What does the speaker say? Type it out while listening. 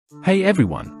Hey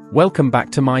everyone, welcome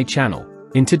back to my channel.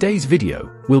 In today's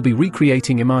video, we'll be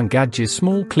recreating Iman Gadzhi's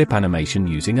small clip animation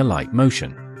using Alight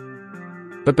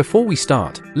Motion. But before we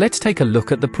start, let's take a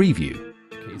look at the preview.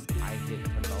 I hit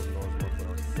 $10,000 worth when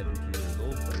I was 17 years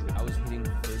old, but I was hitting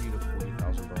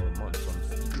 $30,000 to $40,000 a month, so I'm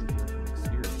speaking here from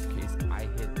experience. I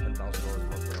hit $10,000 worth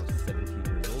when I was 17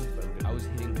 years old, but I was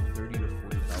hitting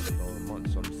 $30,000 to $40,000 a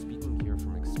month, so I'm speaking here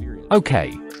from experience.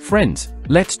 Okay, friends,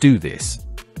 let's do this.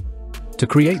 To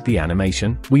create the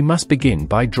animation, we must begin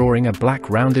by drawing a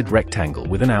black rounded rectangle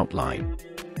with an outline.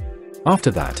 After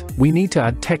that, we need to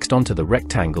add text onto the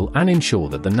rectangle and ensure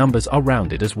that the numbers are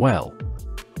rounded as well.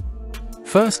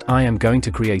 First, I am going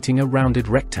to creating a rounded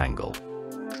rectangle.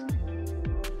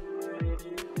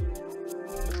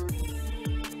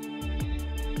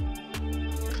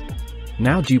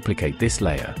 Now duplicate this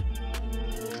layer.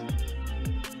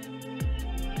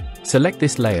 Select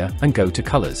this layer and go to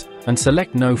Colors, and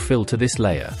select No Fill to this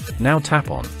layer. Now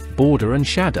tap on Border and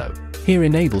Shadow. Here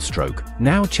enable Stroke.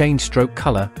 Now change stroke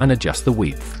color and adjust the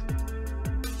width.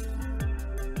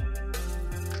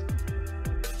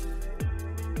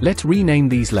 Let's rename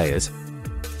these layers.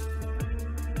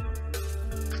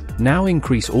 Now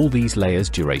increase all these layers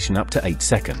duration up to 8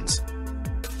 seconds.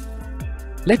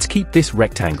 Let's keep this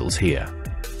rectangles here.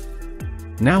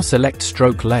 Now select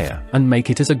Stroke Layer and make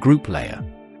it as a group layer.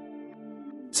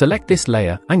 Select this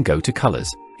layer and go to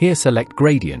Colors. Here select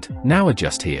Gradient. Now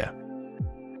adjust here.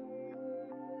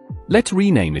 Let's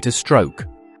rename it as Stroke.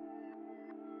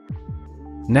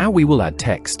 Now we will add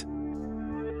text.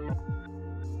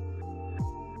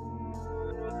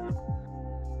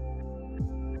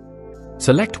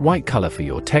 Select white color for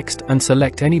your text and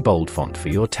select any bold font for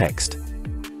your text.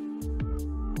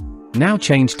 Now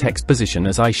change text position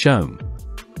as I shown.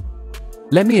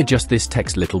 Let me adjust this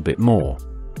text little bit more.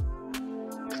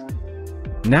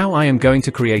 Now I am going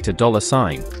to create a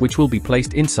 $sign, which will be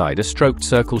placed inside a stroked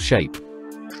circle shape.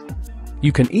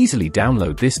 You can easily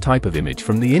download this type of image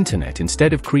from the internet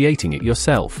instead of creating it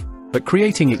yourself, but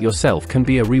creating it yourself can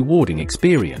be a rewarding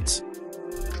experience.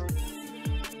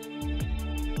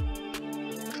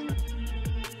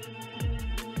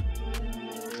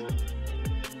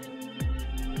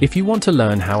 If you want to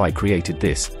learn how I created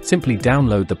this, simply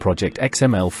download the project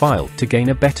XML file to gain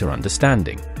a better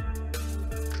understanding.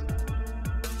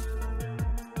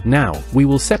 Now, we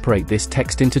will separate this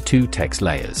text into 2 text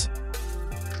layers.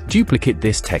 Duplicate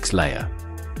this text layer.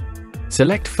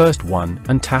 Select first one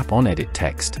and tap on Edit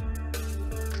Text.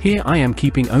 Here I am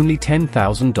keeping only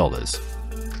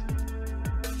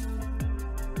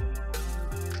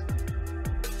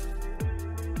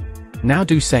 $10,000. Now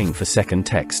do same for second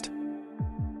text.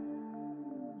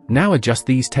 Now adjust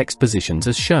these text positions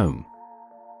as shown.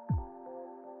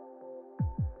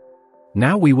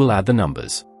 Now we will add the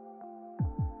numbers.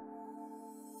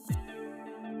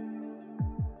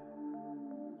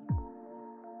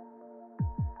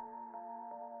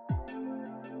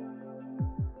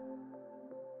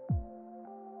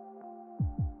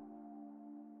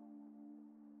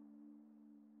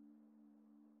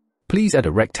 Please add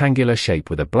a rectangular shape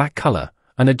with a black color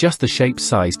and adjust the shape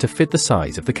size to fit the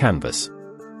size of the canvas.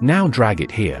 Now drag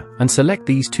it here and select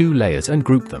these 2 layers and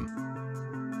group them.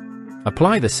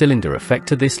 Apply the cylinder effect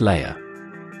to this layer.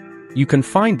 You can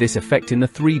find this effect in the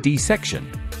 3D section.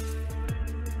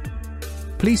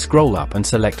 Please scroll up and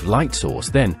select Light Source,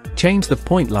 then change the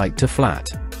point light to flat.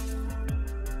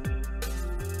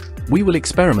 We will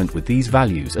experiment with these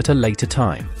values at a later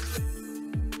time.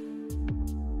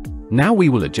 Now we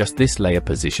will adjust this layer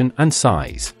position and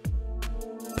size.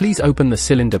 Please open the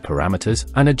cylinder parameters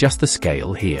and adjust the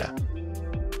scale here.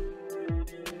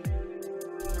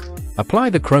 Apply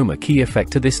the Chroma Key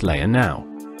effect to this layer now.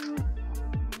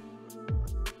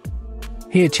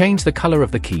 Here change the color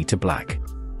of the key to black.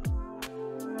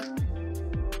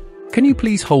 Can you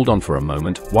please hold on for a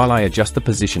moment while I adjust the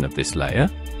position of this layer?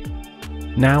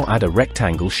 Now add a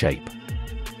rectangle shape.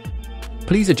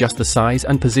 Please adjust the size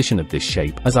and position of this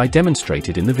shape as I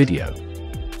demonstrated in the video.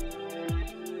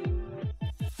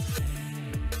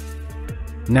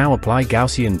 Now apply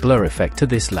Gaussian blur effect to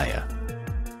this layer.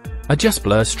 Adjust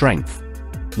blur strength.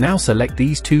 Now select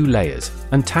these 2 layers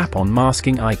and tap on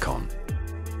masking icon.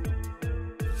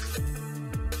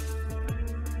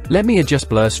 Let me adjust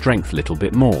blur strength little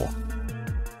bit more.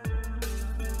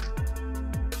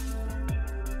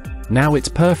 Now it's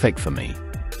perfect for me.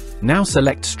 Now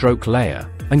select Stroke Layer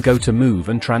and go to Move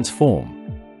and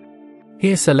Transform.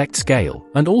 Here select Scale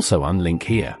and also unlink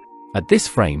here. At this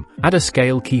frame, add a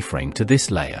scale keyframe to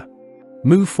this layer.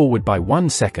 Move forward by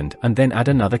 1 second and then add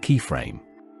another keyframe.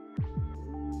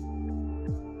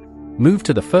 Move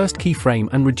to the first keyframe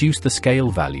and reduce the scale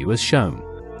value as shown.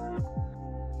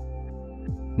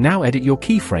 Now edit your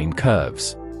keyframe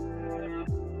curves.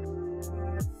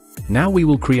 Now we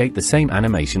will create the same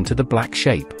animation to the black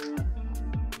shape.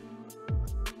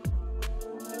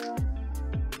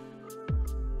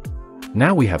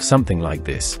 Now we have something like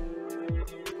this.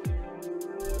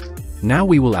 Now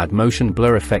we will add motion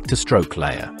blur effect to stroke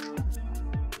layer.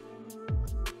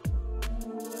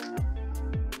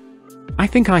 I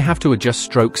think I have to adjust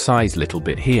stroke size little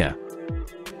bit here.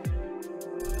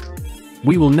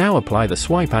 We will now apply the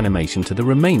swipe animation to the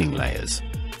remaining layers.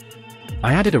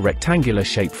 I added a rectangular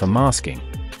shape for masking.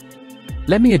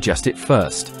 Let me adjust it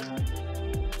first.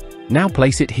 Now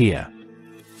place it here.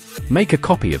 Make a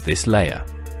copy of this layer.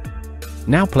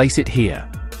 Now place it here.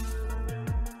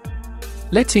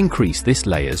 Let's increase this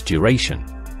layer's duration.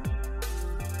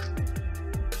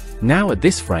 Now at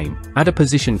this frame, add a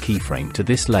position keyframe to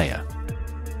this layer.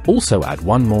 Also add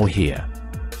one more here.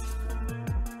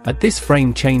 At this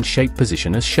frame, change shape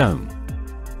position as shown.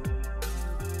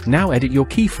 Now edit your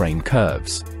keyframe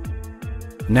curves.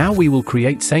 Now we will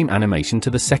create same animation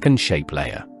to the second shape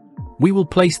layer. We will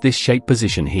place this shape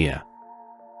position here.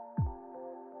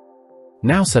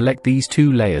 Now select these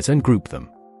two layers and group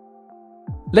them.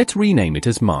 Let's rename it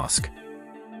as mask.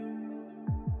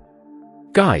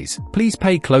 Guys, please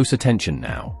pay close attention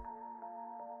now.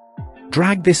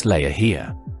 Drag this layer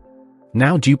here.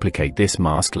 Now duplicate this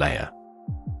mask layer.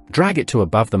 Drag it to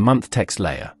above the month text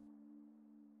layer.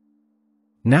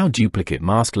 Now duplicate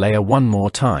mask layer one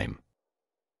more time.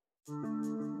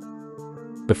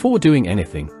 Before doing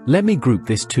anything, let me group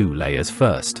these two layers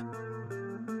first.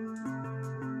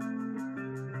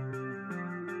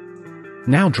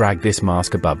 Now drag this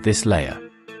mask above this layer.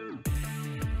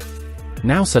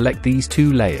 Now select these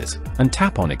two layers, and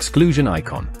tap on exclusion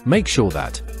icon. Make sure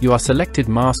that you are selected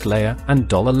mask layer and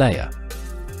dollar layer.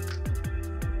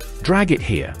 Drag it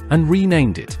here, and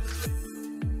renamed it.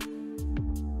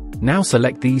 Now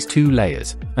select these two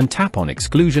layers, and tap on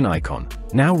exclusion icon.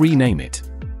 Now rename it.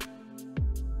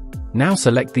 Now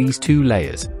select these two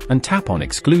layers, and tap on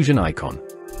exclusion icon.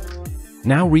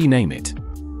 Now rename it.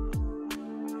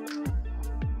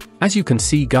 As you can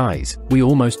see guys, we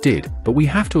almost did, but we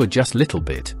have to adjust little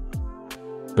bit.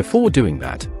 Before doing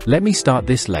that, let me start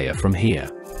this layer from here.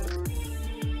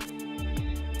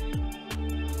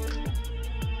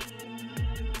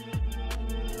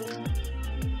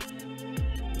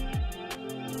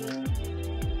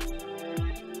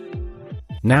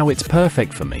 Now it's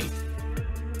perfect for me.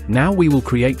 Now we will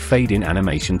create fade in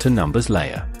animation to numbers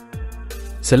layer.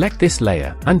 Select this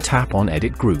layer and tap on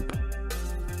edit group.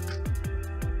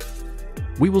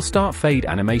 We will start fade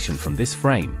animation from this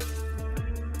frame.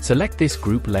 Select this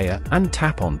group layer and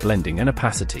tap on blending and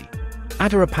opacity.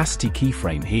 Add a opacity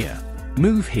keyframe here.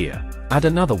 Move here, add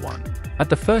another one. At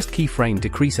the first keyframe,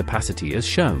 decrease opacity as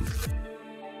shown.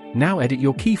 Now edit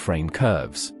your keyframe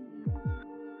curves.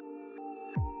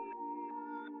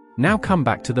 Now come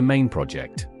back to the main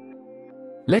project.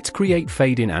 Let's create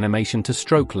fade in animation to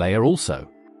stroke layer also.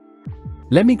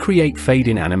 Let me create fade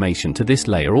in animation to this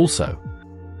layer also.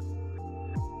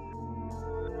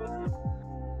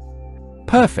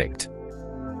 Perfect.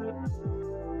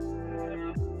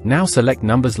 Now select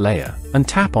numbers layer and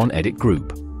tap on edit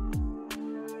group.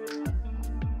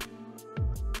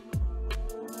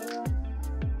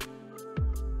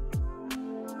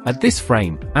 At this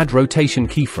frame, add rotation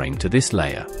keyframe to this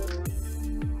layer.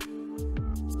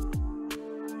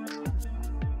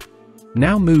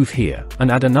 Now move here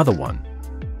and add another one.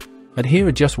 And here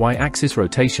adjust Y-axis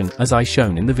rotation as I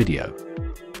shown in the video.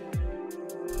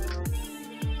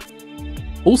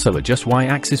 Also adjust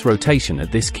Y-axis rotation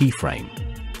at this keyframe.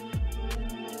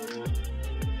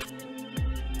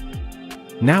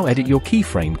 Now edit your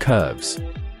keyframe curves.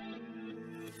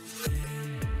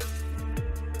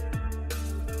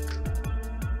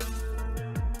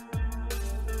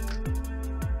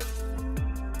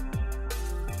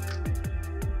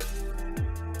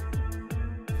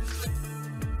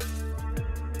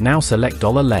 Now select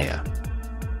dollar layer.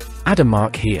 Add a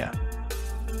mark here.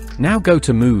 Now go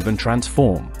to Move and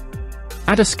Transform.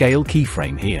 Add a scale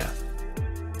keyframe here.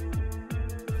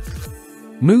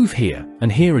 Move here,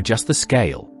 and here adjust the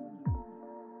scale.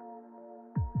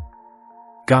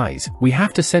 Guys, we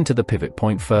have to center the pivot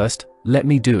point first, let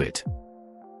me do it.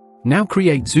 Now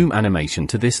create zoom animation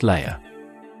to this layer.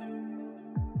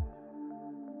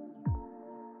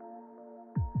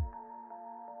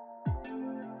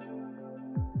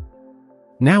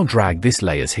 Now drag this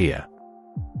layers here.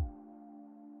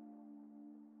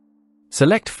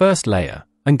 Select first layer,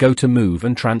 and go to Move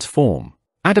and Transform.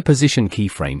 Add a position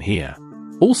keyframe here.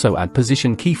 Also add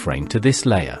position keyframe to this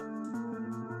layer.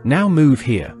 Now move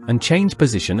here, and change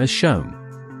position as shown.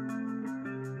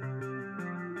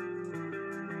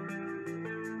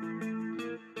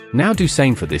 Now do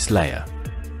same for this layer.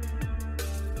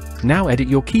 Now edit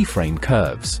your keyframe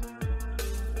curves.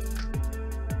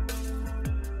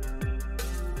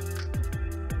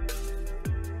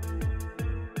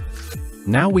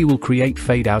 Now we will create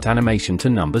fade out animation to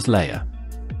numbers layer.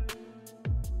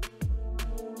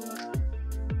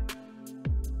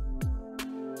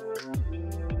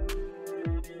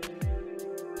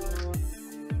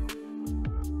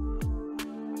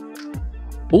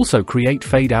 Also create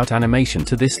fade out animation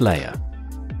to this layer.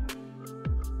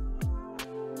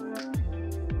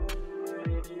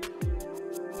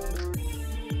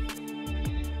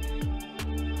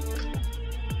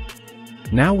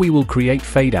 Now we will create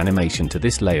fade animation to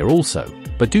this layer also,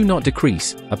 but do not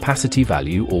decrease opacity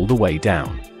value all the way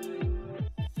down.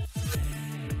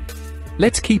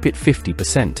 Let's keep it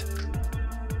 50%.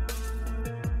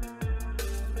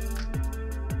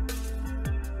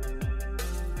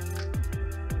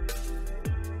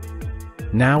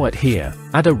 Now at here,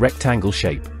 add a rectangle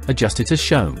shape, adjust it as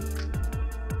shown.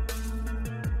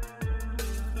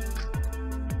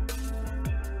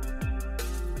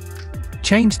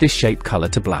 Change this shape color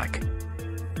to black.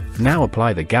 Now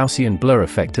apply the Gaussian blur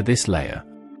effect to this layer.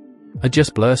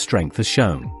 Adjust blur strength as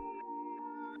shown.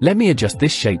 Let me adjust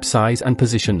this shape size and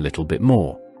position a little bit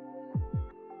more.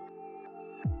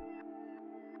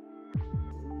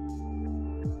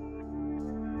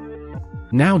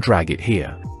 Now drag it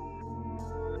here.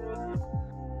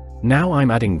 Now I'm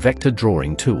adding vector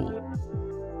drawing tool.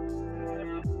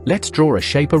 Let's draw a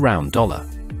shape around $.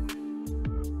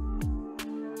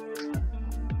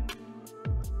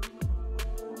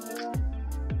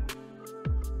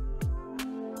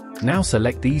 Now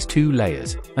select these two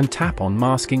layers, and tap on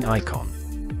masking icon.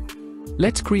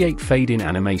 Let's create fade-in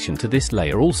animation to this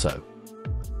layer also.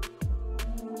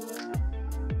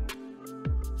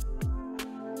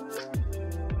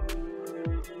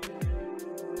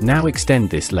 Now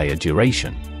extend this layer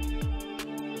duration.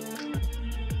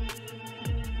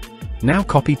 Now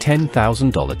copy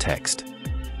 $10,000 text.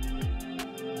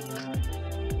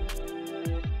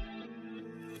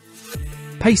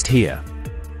 Paste here.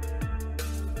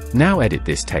 Now edit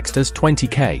this text as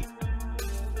 20K.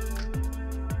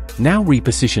 Now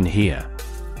reposition here.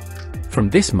 From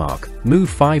this mark, move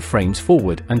 5 frames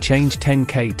forward and change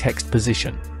 10K text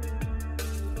position.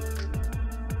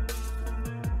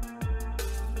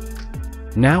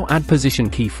 Now add position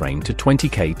keyframe to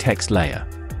 20K text layer.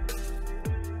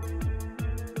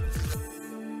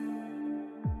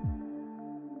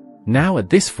 Now at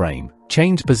this frame,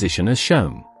 change position as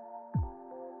shown.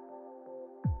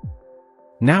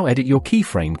 Now edit your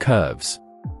keyframe curves.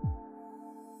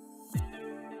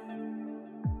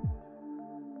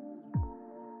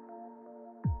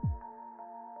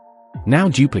 Now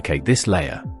duplicate this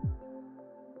layer.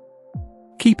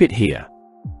 Keep it here.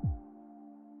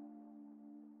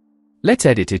 Let's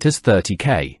edit it as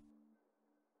 30K.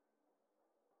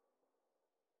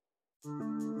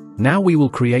 Now we will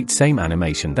create same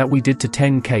animation that we did to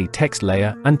 10K text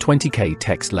layer and 20K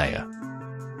text layer.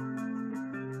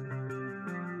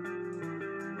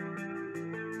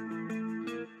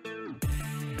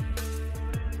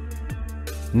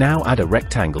 Now add a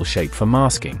rectangle shape for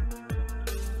masking.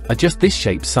 Adjust this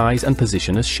shape size and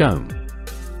position as shown.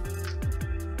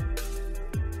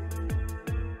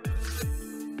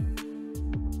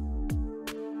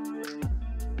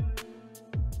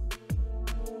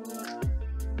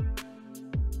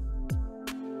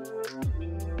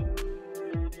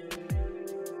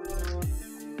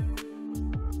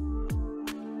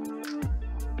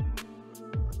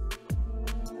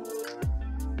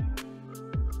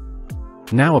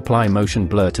 Now apply motion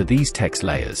blur to these text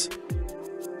layers.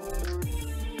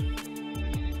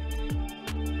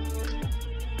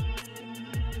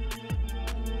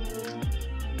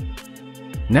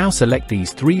 Now select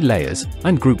these 3 layers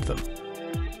and group them.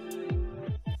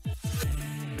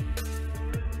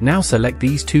 Now select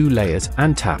these 2 layers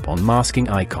and tap on masking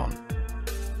icon.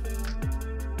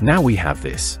 Now we have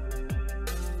this.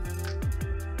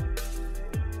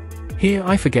 Here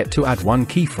I forget to add one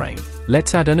keyframe.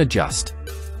 Let's add an adjust.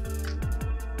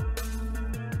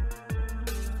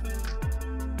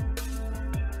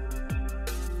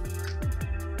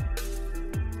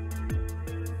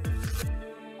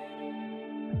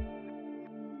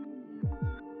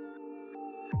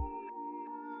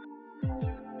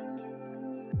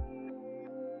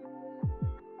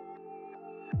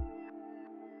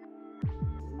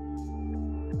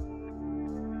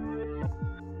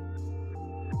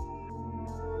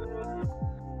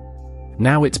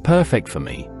 Now it's perfect for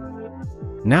me.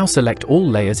 Now select all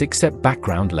layers except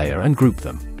background layer and group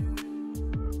them.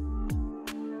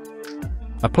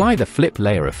 Apply the flip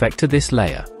layer effect to this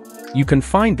layer. You can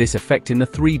find this effect in the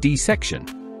 3D section.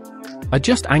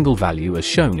 Adjust angle value as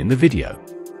shown in the video.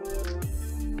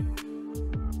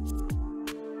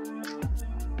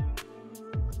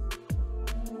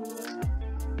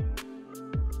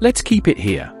 Let's keep it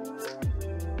here.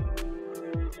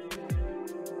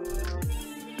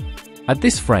 At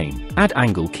this frame, add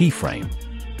angle keyframe.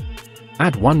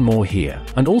 Add one more here,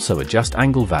 and also adjust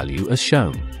angle value as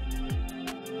shown.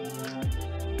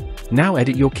 Now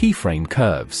edit your keyframe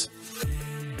curves.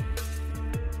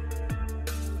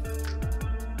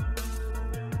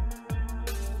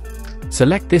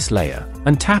 Select this layer,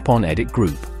 and tap on Edit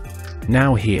Group.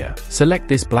 Now here, select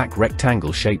this black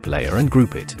rectangle shape layer and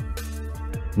group it.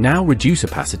 Now reduce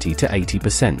opacity to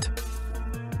 80%.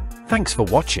 Thanks for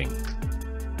watching.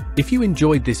 If you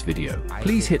enjoyed this video,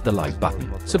 please hit the like button,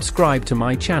 subscribe to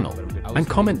my channel, and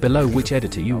comment below which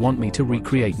editor you want me to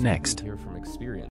recreate next.